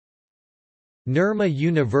Nirma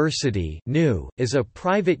University is a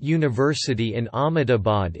private university in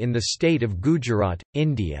Ahmedabad in the state of Gujarat,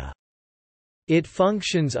 India. It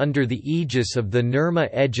functions under the aegis of the Nirma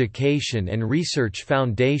Education and Research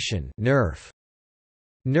Foundation (NERF).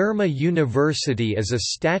 Nirma University is a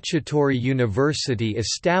statutory university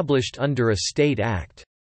established under a state act.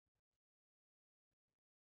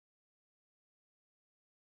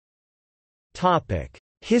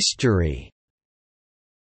 History.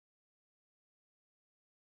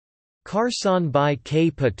 Karsanbhai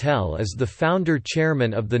K. Patel is the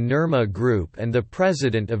founder-chairman of the Nirma Group and the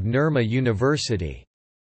president of Nirma University.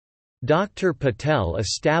 Dr. Patel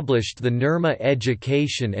established the Nirma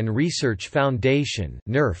Education and Research Foundation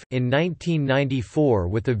in 1994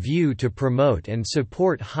 with a view to promote and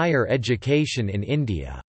support higher education in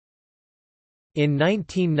India. In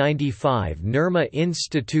 1995, Nirma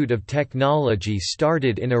Institute of Technology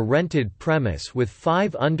started in a rented premise with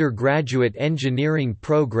 5 undergraduate engineering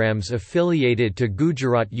programs affiliated to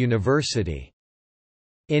Gujarat University.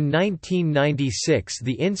 In 1996,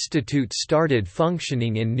 the institute started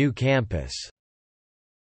functioning in new campus.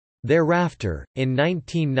 Thereafter, in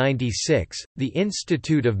 1996, the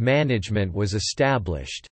Institute of Management was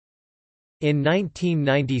established. In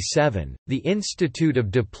 1997, the Institute of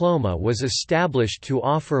Diploma was established to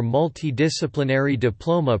offer multidisciplinary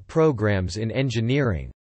diploma programs in engineering.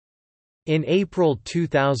 In April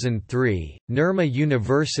 2003, Nirma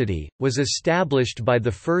University was established by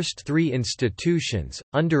the first 3 institutions,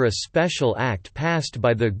 under a special act passed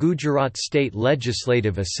by the Gujarat State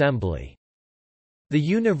Legislative Assembly. The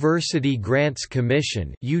University Grants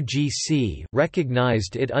Commission (UGC)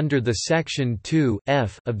 recognized it under the Section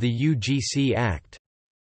 2(f) of the UGC Act.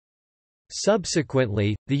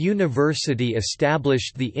 Subsequently, the university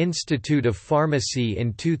established the Institute of Pharmacy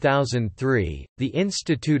in 2003, the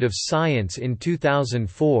Institute of Science in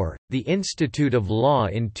 2004, the Institute of Law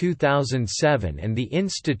in 2007 and the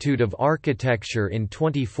Institute of Architecture in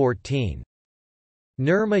 2014.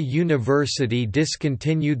 Nirma University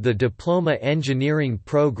discontinued the Diploma Engineering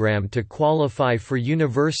program to qualify for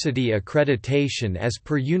university accreditation as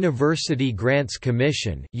per University Grants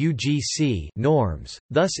Commission (UGC) norms,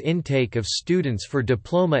 thus intake of students for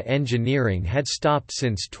Diploma Engineering had stopped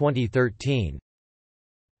since 2013.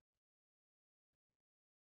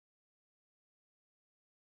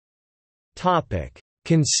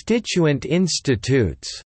 Constituent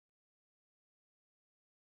institutes.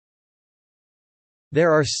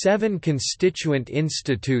 There are 7 constituent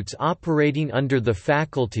institutes operating under the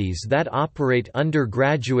faculties that operate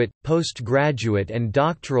undergraduate, postgraduate and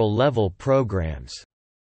doctoral level programs.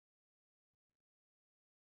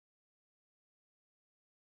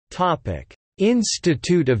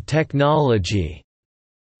 Institute of Technology.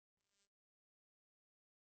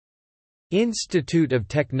 Institute of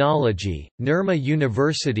Technology, Nirma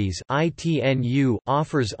Universities (ITNU)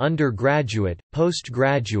 offers undergraduate,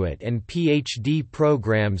 postgraduate and PhD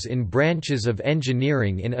programs in branches of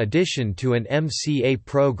engineering in addition to an MCA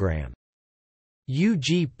program.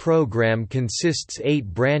 UG program consists 8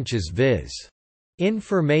 branches viz.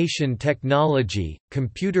 Information Technology,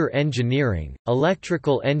 Computer Engineering,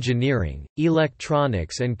 Electrical Engineering,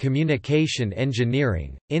 Electronics and Communication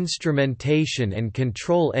Engineering, Instrumentation and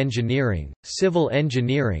Control Engineering, Civil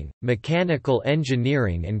Engineering, Mechanical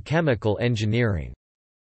Engineering and Chemical Engineering.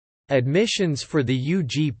 Admissions for the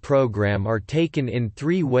UG program are taken in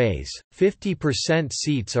 3 ways. 50%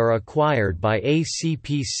 seats are acquired by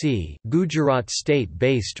ACPC, Gujarat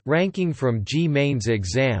state-based, ranking from G Mains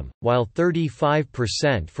exam, while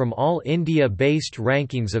 35% from all India-based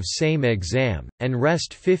rankings of same exam, and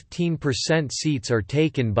rest 15% seats are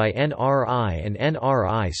taken by NRI and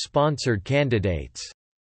NRI sponsored candidates.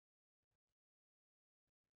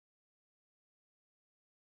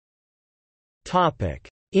 Topic: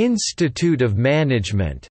 Institute of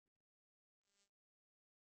Management.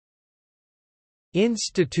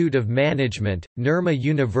 Institute of Management, Nirma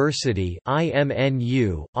University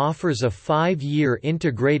 (IMNU) offers a 5-year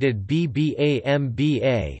integrated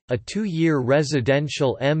BBA/MBA, a 2-year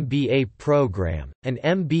residential MBA program, an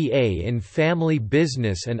MBA in Family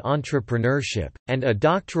Business and Entrepreneurship, and a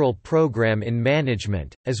doctoral program in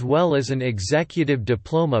management, as well as an executive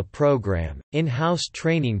diploma program, in-house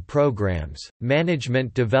training programs,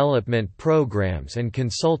 management development programs and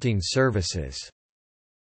consulting services.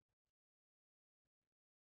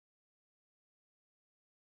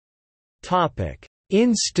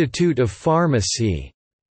 Institute of Pharmacy.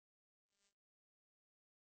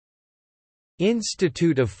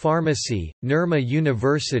 Institute of Pharmacy, Nirma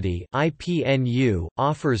University (IPNU)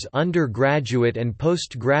 offers undergraduate and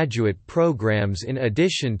postgraduate programs in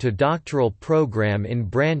addition to doctoral program in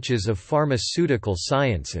branches of pharmaceutical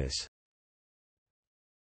sciences.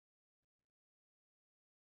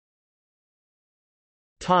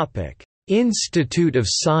 Topic: Institute of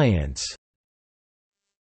Science.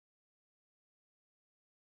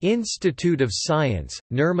 Institute of Science,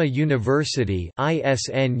 Nirma University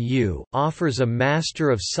 (ISNU) offers a Master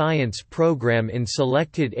of Science program in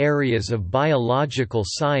selected areas of biological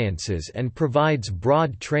sciences and provides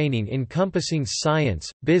broad training encompassing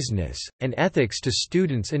science, business, and ethics to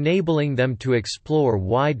students, enabling them to explore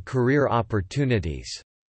wide career opportunities.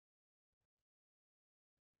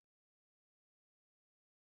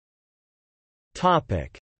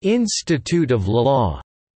 Topic: Institute of Law.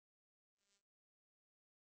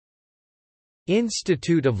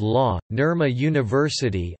 Institute of Law, Nirma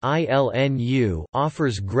University (ILNU)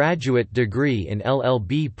 offers graduate degree in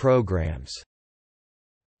LLB programs.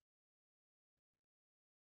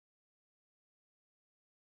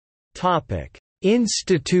 Topic: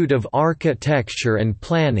 Institute of Architecture and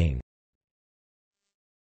Planning.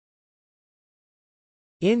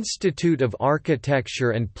 Institute of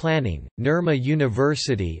Architecture and Planning, Nirma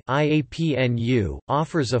University (IAPNU)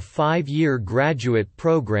 offers a 5-year graduate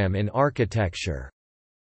program in architecture.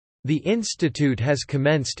 The institute has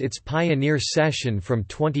commenced its pioneer session from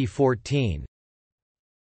 2014.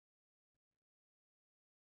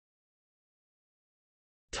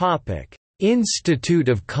 Topic: Institute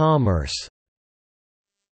of Commerce.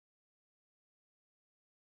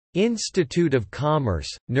 Institute of Commerce,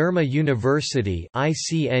 Nirma University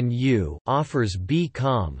 (ICNU) offers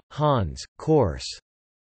B.Com, Hons. course.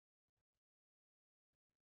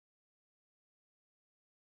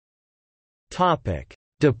 Topic: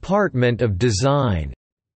 Department of Design.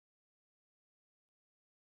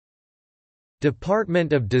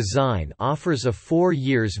 Department of Design offers a 4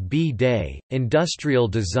 years B.Day, Industrial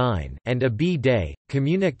Design, and a B.Day,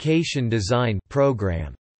 Communication Design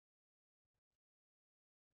program.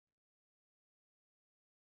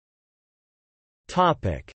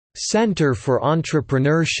 Topic: Center for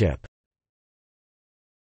Entrepreneurship.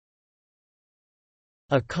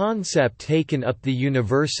 A concept taken up the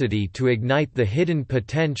university to ignite the hidden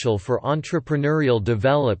potential for entrepreneurial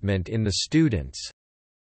development in the students.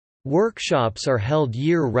 Workshops are held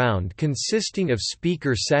year-round consisting of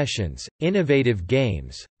speaker sessions, innovative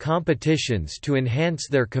games, competitions to enhance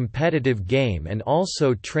their competitive game and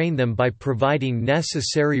also train them by providing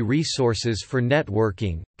necessary resources for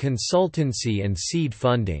networking, consultancy and seed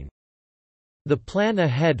funding. The plan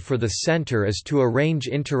ahead for the center is to arrange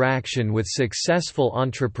interaction with successful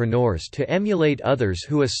entrepreneurs to emulate others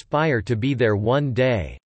who aspire to be there one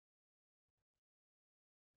day.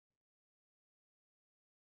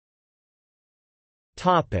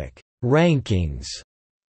 Rankings.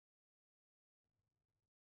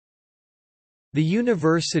 The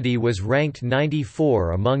university was ranked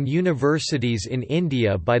 94 among universities in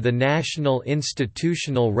India by the National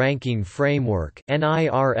Institutional Ranking Framework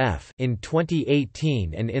 (NIRF) in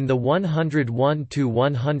 2018 and in the 101 to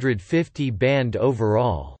 150 band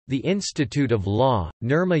overall. The Institute of Law,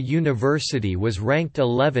 Nirma University was ranked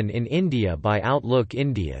 11 in India by Outlook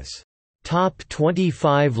India's Top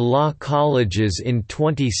 25 Law Colleges in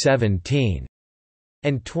 2017,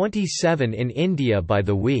 and 27 in India by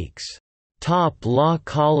the Week's Top Law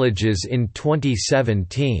Colleges in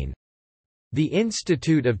 2017. The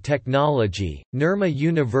Institute of Technology, Nirma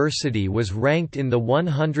University was ranked in the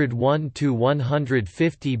 101 to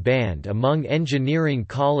 150 band among engineering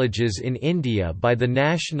colleges in India by the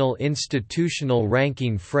National Institutional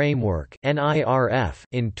Ranking Framework (NIRF)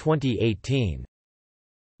 in 2018.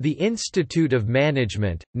 The Institute of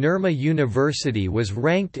Management, Nirma University was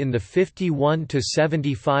ranked in the 51 to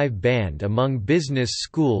 75 band among business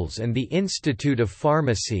schools and the Institute of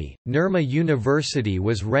Pharmacy, Nirma University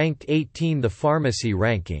was ranked 18 the pharmacy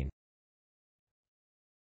ranking.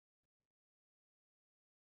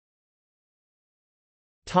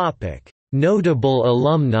 Notable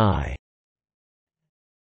alumni.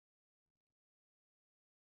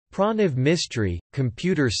 Pranav Mistry,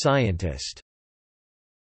 computer scientist.